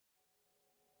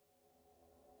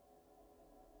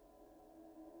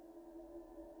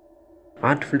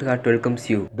ArT FilleD welcomes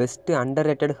you. Best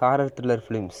underrated horror thriller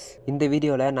films. இந்த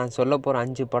வீடியோவில் நான் சொல்ல போகிற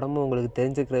 5 படமும் உங்களுக்கு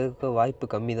தெரிஞ்சுக்கிறதுக்கு வாய்ப்பு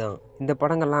கம்மி தான். இந்த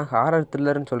படங்கள்லாம் ஹாரர்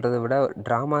த்ரில்லர்னு சொல்கிறத விட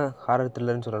ட்ராமா ஹாரர்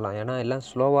த்ரில்லர்னு சொல்லலாம். ஏன்னா எல்லாம்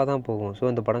ஸ்லோவாக தான் போகும். ஸோ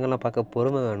இந்த படங்கள்லாம் பார்க்க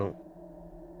பொறுமை வேணும்.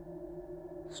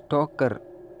 ஸ்டோக்கர்.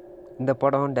 இந்த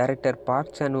படம் டைரக்டர்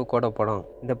பார்க் சான்-வூக்கோட படம்.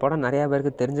 இந்த படம் நிறையா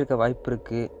பேருக்கு தெரிஞ்சிருக்க வாய்ப்பு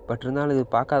இருக்குது. பட் இருந்தாலும் இது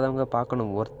பார்க்காதவங்க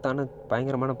பார்க்கணும். ஒர்த்தான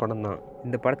பயங்கரமான படம் தான்.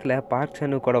 இந்த படத்தில் பார்க்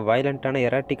சான்-வூக்கோட வயலண்ட்டான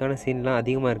எராட்டிக்கான சீன்லாம்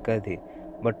அதிகமாக இருக்காது.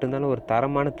 பட் இருந்தாலும் ஒரு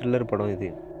தரமான த்ரில்லர் படம் இது.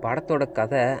 படத்தோட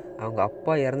கதை, அவங்க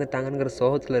அப்பா இறந்துட்டாங்கங்கிற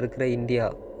சோகத்தில் இருக்கிற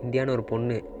இந்தியான்னு ஒரு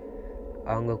பொண்ணு.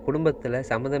 அவங்க குடும்பத்தில்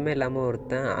சம்மந்தமே இல்லாமல்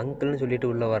ஒருத்தன் அங்கிள்னு சொல்லிட்டு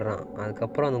உள்ளே வர்றான்.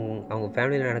 அதுக்கப்புறம் அவங்க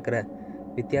ஃபேமிலியில் நடக்கிற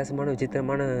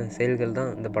விசித்திரமான செயல்கள் தான்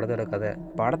இந்த படத்தோட கதை.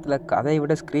 படத்தில் கதையை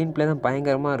விட ஸ்க்ரீன் பிளே தான்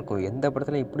பயங்கரமாக இருக்கும். எந்த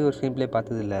படத்துலையும் இப்படி ஒரு ஸ்க்ரீன் பிளே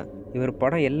பார்த்ததில்ல. இவர்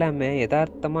படம் எல்லாமே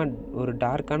யதார்த்தமாக ஒரு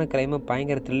டார்க்கான கிரைமை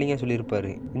பயங்கர த்ரில்லிங்காக சொல்லியிருப்பார்.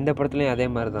 இந்த படத்துலையும் அதே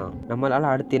மாதிரி தான். நம்மளால்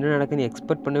அடுத்து என்ன நடக்குன்னு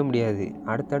எக்ஸ்பெக்ட் பண்ணவே முடியாது.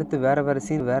 அடுத்தடுத்து வேறு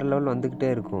சீன் வேறு லெவலில்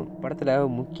வந்துக்கிட்டே இருக்கும். படத்தில்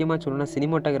முக்கியமாக சொல்லணும்னா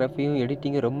சினிமாட்டோகிராஃபியும்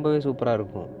எடிட்டிங்கும் ரொம்பவே சூப்பராக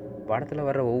இருக்கும். படத்தில்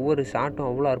வர்ற ஒவ்வொரு ஷாட்டும்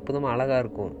அவ்வளோ அற்புதமாக அழகாக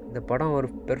இருக்கும். இந்த படம் ஒரு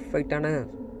பெர்ஃபெக்டான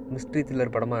மிஸ்ட்ரி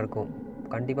த்ரில்லர் படமாக இருக்கும்.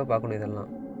 கண்டிப்பாக பார்க்கணும்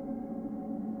இதெல்லாம்.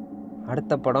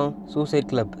 அடுத்த படம் சூசைட்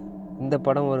கிளப். இந்த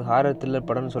படம் ஒரு ஹாரர் த்ரில்லர்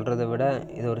படம்னு சொல்கிறத விட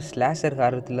இது ஒரு ஸ்லாஷர்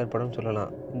ஹாரர் த்ரில்லர் படம்னு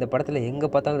சொல்லலாம். இந்த படத்தில் எங்கே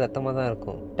பார்த்தாலும் ரத்தமாக தான்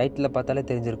இருக்கும். டைட்டில் பார்த்தாலே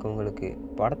தெரிஞ்சிருக்கும் உங்களுக்கு.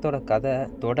 படத்தோட கதை,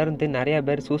 தொடர்ந்து நிறையா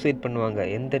பேர் சூசைட் பண்ணுவாங்க.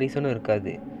 எந்த ரீசனும்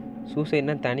இருக்காது.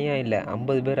 சூசைட்னா தனியாக இல்லை,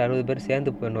 50 பேர் 60 பேர்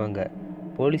சேர்ந்து பண்ணுவாங்க.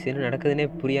 போலீஸ் என்ன நடக்குதுன்னே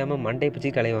புரியாமல் மண்டை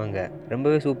பிடிச்சி கலைவாங்க.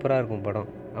 ரொம்பவே சூப்பராக இருக்கும் படம்.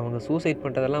 அவங்க சூசைட்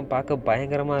பண்ணுறதெல்லாம் பார்க்க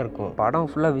பயங்கரமாக இருக்கும். படம்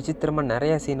ஃபுல்லாக விசித்திரமாக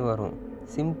நிறையா சீன் வரும்.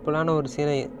 சிம்பிளான ஒரு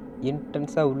சீனை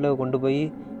இன்டென்ஸாக உள்ளே கொண்டு போய்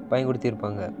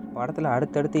பயன்படுத்தியிருப்பாங்க. படத்தில்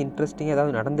அடுத்தடுத்து இன்ட்ரெஸ்டிங்காக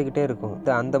ஏதாவது நடந்துக்கிட்டே இருக்கும்.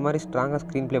 அந்த மாதிரி ஸ்ட்ராங்காக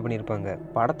ஸ்க்ரீன் ப்ளே பண்ணியிருப்பாங்க.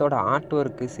 படத்தோட ஆர்ட்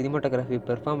ஒர்க்கு, சினிமாட்டோகிராஃபி,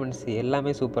 பெர்ஃபார்மன்ஸ்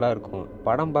எல்லாமே சூப்பராக இருக்கும்.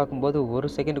 படம் பார்க்கும்போது ஒரு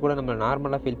செகண்ட் கூட நம்ம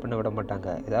நார்மலாக ஃபீல் பண்ண விட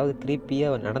மாட்டாங்க. ஏதாவது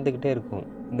க்ரீப்பியாக நடந்துக்கிட்டே இருக்கும்.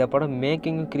 இந்த படம்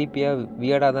மேக்கிங்கும் க்ரீப்பியாக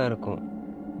வியர்டாக தான் இருக்கும்.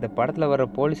 இந்த படத்தில் வர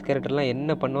போலீஸ் கேரக்டர்லாம்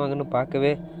என்ன பண்ணுவாங்கன்னு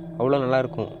பார்க்கவே அவ்வளோ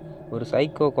நல்லாயிருக்கும். ஒரு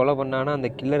சைக்கோ கொலை பண்ணானா அந்த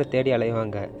கில்லரை தேடி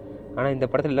அலைவாங்க. ஆனால் இந்த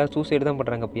படத்தில் எல்லோரும் சூசைடு தான்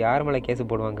பண்ணுறாங்க. இப்போ யார் மேலே கேஸ்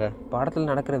போடுவாங்க? படத்தில்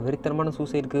நடக்கிற வெறித்தனமான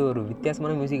சூசைடுக்கு ஒரு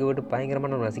வித்தியாசமான மியூசிக்கை விட்டு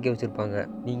பயங்கரமாக நம்ம ரசிக்க வச்சுருப்பாங்க.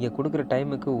 நீங்கள் கொடுக்குற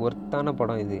டைமுக்கு ஒர்த்தான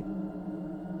படம் இது.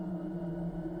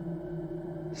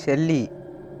 ஷெல்லி.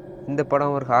 இந்த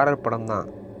படம் ஒரு ஹாரர் படம் தான்.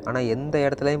 ஆனால் எந்த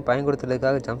இடத்துலையும்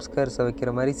பயன்படுத்துறதுக்காக ஜம்ப்ஸ்கேர்ஸை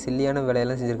வைக்கிற மாதிரி சில்லியான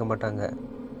வேலையெல்லாம் செஞ்சுருக்க மாட்டாங்க.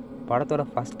 படத்தோட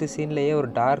ஃபஸ்ட்டு சீன்லேயே ஒரு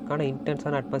டார்க்கான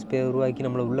இன்டென்ஸான அட்மாஸ்பியர் உருவாக்கி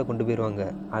நம்மளை உள்ளே கொண்டு போயிடுவாங்க.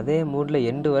 அதே மூடில்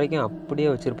எண்டு வரைக்கும் அப்படியே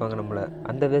வச்சுருப்பாங்க நம்மளை.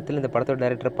 அந்த விதத்தில் இந்த படத்தோட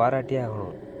டைரக்டரை பாராட்டியே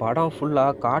ஆகணும். படம்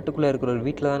ஃபுல்லாக காட்டுக்குள்ளே இருக்கிற ஒரு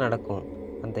வீட்டில் தான் நடக்கும்.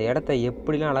 அந்த இடத்த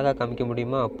எப்படிலாம் அழகாக காமிக்க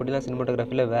முடியுமோ அப்படிலாம்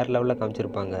சினிமாட்டோகிராஃபியில் வேறு லெவலில்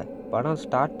காமிச்சிருப்பாங்க. படம்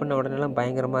ஸ்டார்ட் பண்ண உடனேலாம்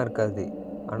பயங்கரமாக இருக்காது.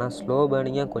 ஆனால் ஸ்லோ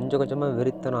பேர்னிங்காக கொஞ்சம் கொஞ்சமாக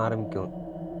வெறித்தனம் ஆரம்பிக்கும்.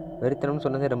 வெறித்தனம்னு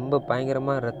சொன்னதே ரொம்ப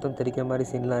பயங்கரமாக ரத்தம் தெரிக்கிற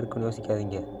மாதிரி சீன்லாம் இருக்குன்னு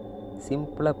யோசிக்காதீங்க.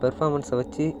 சிம்பிளாக பெர்ஃபார்மன்ஸை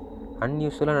வச்சு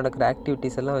அன்யூஸ்வலாக நடக்கிற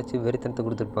ஆக்டிவிட்டீஸ் எல்லாம் வச்சு வெறித்தனத்தை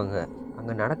கொடுத்துருப்பாங்க.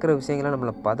 அங்கே நடக்கிற விஷயங்கள்லாம்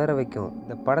நம்மளை பதற வைக்கும்.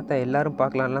 இந்த படத்தை எல்லோரும்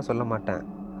பார்க்கலான்லாம் சொல்ல மாட்டேன்.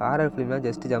 ஹாரர் ஃபிலிம்லாம்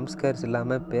ஜஸ்ட்டு ஜம்ப்ஸ்கேர்ஸ்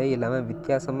இல்லாமல், பேய் இல்லாமல்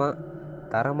வித்தியாசமாக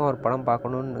தரமாக ஒரு படம்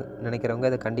பார்க்கணுன்னு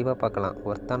நினைக்கிறவங்க இதை கண்டிப்பாக பார்க்கலாம்.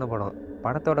 ஒர்த்தான படம்.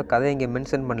 படத்தோட கதை இங்கே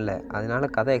மென்ஷன் பண்ணல,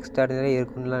 அதனால கதை எக்ஸ்ட்ராடினரியாக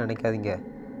இருக்குன்னுலாம் நினைக்காதீங்க.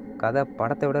 கதை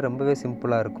படத்தை விட ரொம்பவே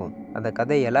சிம்பிளாக இருக்கும். அந்த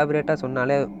கதை எலாபரேட்டாக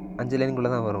சொன்னாலே 5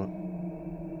 லைனுக்குள்ளே தான் வரும்.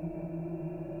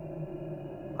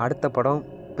 அடுத்த படம்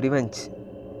ப்ரிவெஞ்ச்.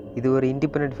 இது ஒரு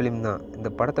இண்டிபெண்டன்ட் ஃபிலிம் தான். இந்த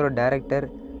படத்தோட டைரக்டர்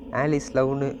ஆலிஸ்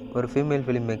லவ்னு ஒரு ஃபீமேல்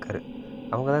ஃபிலிம் மேக்கர்.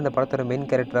 அவங்க தான் இந்த படத்தோட மெயின்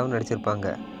கேரக்டராகவும் நடிச்சிருப்பாங்க.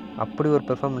 அப்படி ஒரு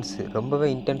பெர்ஃபார்மன்ஸு, ரொம்பவே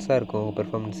இன்டென்ஸாக இருக்கும் அவங்க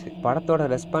பெர்ஃபார்மன்ஸு. படத்தோட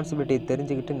ரெஸ்பான்சிபிலிட்டி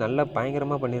தெரிஞ்சுக்கிட்டு நல்லா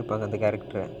பயங்கரமாக பண்ணியிருப்பாங்க அந்த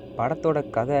கேரக்டரை. படத்தோட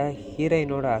கதை,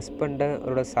 ஹீரோயினோட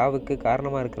ஹஸ்பண்டோட சாவுக்கு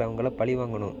காரணமாக இருக்கிறவங்கள பழி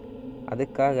வாங்கணும்.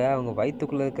 அதுக்காக அவங்க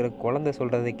வயிற்றுக்குள்ளே இருக்கிற குழந்தை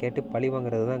சொல்கிறதை கேட்டு பழி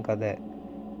வாங்குறது தான் கதை.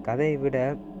 கதையை விட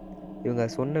இவங்க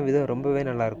சொன்ன விதம் ரொம்பவே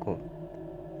நல்லாயிருக்கும்.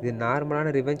 இது நார்மலான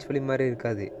ரிவெஞ்ச் ஃபிலிம் மாதிரி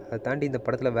இருக்காது. அதை தாண்டி இந்த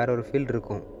படத்தில் வேறு ஒரு ஃபீல்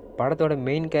இருக்கும். படத்தோட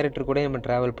மெயின் கேரக்டர் கூட நம்ம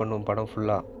ட்ராவல் பண்ணுவோம் படம்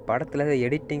ஃபுல்லாக. படத்தில்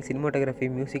எடிட்டிங்,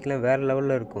 சினிமாட்டோகிராஃபி, மியூசிக்லாம் வேறு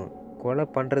லெவலில் இருக்கும். கொலை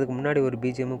பண்ணுறதுக்கு முன்னாடி ஒரு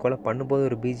பிஜிஎம்மு, கொலை பண்ணும்போது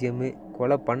ஒரு பிஜிஎம்மு,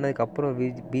 கொலை பண்ணதுக்கப்புறம்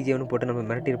பிஜிஎம்னு போட்டு நம்ம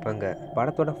மிரட்டியிருப்பாங்க.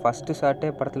 படத்தோட ஃபஸ்ட்டு ஷாட்டே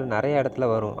படத்தில் நிறைய இடத்துல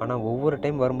வரும். ஆனால் ஒவ்வொரு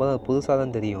டைம் வரும்போது அது புதுசாக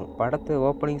தான் தெரியும். படத்தை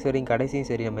ஓப்பனிங் சரி, கடைசியும்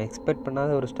சரி, நம்ம எக்ஸ்பெக்ட்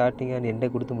பண்ணாத ஒரு ஸ்டார்டிங் அண்ட் எண்டை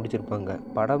கொடுத்து முடிச்சிருப்பாங்க.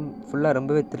 படம் ஃபுல்லாக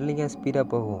ரொம்பவே த்ரில்லிங்காக ஸ்பீடாக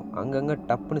போகும். அங்கங்கே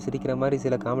டப்புன்னு சிரிக்கிற மாதிரி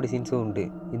சில காமெடி சீன்ஸும் உண்டு.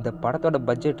 இந்த படத்தோட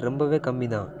பட்ஜெட் ரொம்பவே கம்மி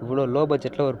தான். இவ்வளோ லோ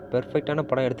பட்ஜெட்டில் ஒரு பெர்ஃபெக்டான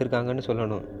படம் எடுத்திருக்காங்கன்னு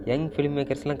சொல்லணும். யங் ஃபிலிம்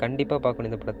மேக்கர்ஸ்லாம் கண்டிப்பாக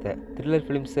பார்க்கணும் இந்த படத்தை. த்ரில்லர்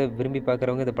ஃபிலிம்ஸை விரும்பி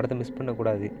பார்க்குறவங்க இந்த படத்தை மிஸ்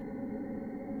பண்ணக்கூடாது.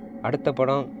 அடுத்த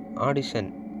படம் ஆடிஷன்.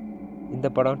 இந்த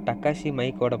படம் டக்காஷி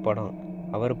மைக்கோட படம்.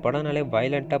 அவர் படம்னாலே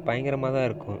வயலண்ட்டாக பயங்கரமாக தான்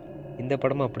இருக்கும். இந்த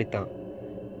படமும் அப்படித்தான்.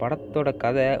 படத்தோட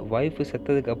கதை, ஒய்ஃபு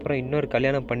செத்ததுக்கப்புறம் இன்னொரு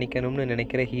கல்யாணம் பண்ணிக்கணும்னு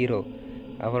நினைக்கிற ஹீரோ,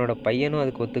 அவனோட பையனும்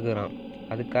அதுக்கு ஒத்துக்கிறான்.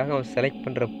 அதுக்காக அவன் செலக்ட்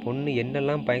பண்ணுற பொண்ணு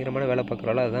என்னெல்லாம் பயங்கரமான வேலை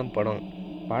பார்க்குறாளோ அதுதான் படம்.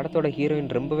 படத்தோட ஹீரோயின்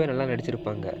ரொம்பவே நல்லா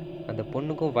நடிச்சிருப்பாங்க. அந்த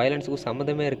பொண்ணுக்கும் வயலன்ஸுக்கும்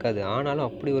சம்மந்தமே இருக்காது, ஆனாலும்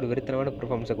அப்படி ஒரு வெறித்தனமான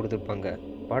பெர்ஃபார்மன்ஸை கொடுத்துருப்பாங்க.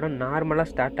 படம் நார்மலாக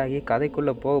ஸ்டார்ட் ஆகி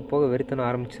கதைக்குள்ளே போக போக வெறித்தனம்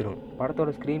ஆரம்பிச்சிடும்.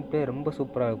 படத்தோட ஸ்க்ரீன் ப்ளே ரொம்ப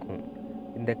சூப்பராக இருக்கும்.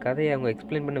 இந்த கதையை அவங்க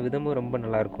எக்ஸ்பிளைன் பண்ண விதமும் ரொம்ப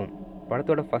நல்லாயிருக்கும்.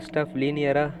 படத்தோட ஃபர்ஸ்ட் ஹாஃப்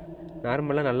லீனியராக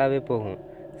நார்மலாக நல்லாவே போகும்.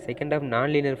 செகண்ட் ஹாஃப்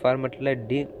நான் லீனியர் ஃபார்மேட்டில்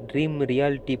ட்ரீம்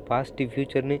ரியாலிட்டி பாசிட்டிவ்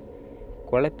ஃப்யூச்சர்னு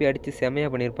குழப்பி அடித்து செமையாக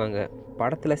பண்ணியிருப்பாங்க.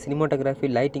 படத்தில் சினிமாட்டோகிராஃபி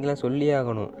லைட்டிங்லாம் சொல்லியே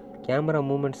ஆகணும். கேமரா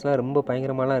மூமெண்ட்ஸ்லாம் ரொம்ப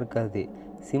பயங்கரமாலாம் இருக்காது.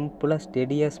 சிம்பிளாக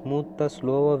ஸ்டெடியாக ஸ்மூத்தாக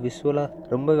ஸ்லோவாக விஷுவலாக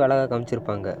ரொம்பவே அழகாக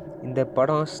காமிச்சிருப்பாங்க. இந்த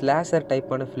படம் ஸ்லாஷர்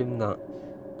டைப்பான ஃபிலிம் தான்.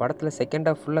 படத்தில் செகண்ட்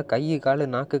ஹாஃப் ஃபுல்லாக கை கால்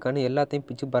நாக்கு காணு எல்லாத்தையும்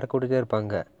பிச்சு பறக்க விட்டுட்டே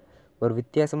இருப்பாங்க. ஒரு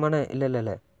வித்தியாசமான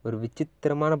இல்லை ஒரு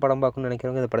விசித்திரமான படம் பார்க்கணுன்னு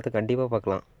நினைக்கிறவங்க இந்த படத்தை கண்டிப்பாக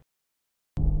பார்க்கலாம்.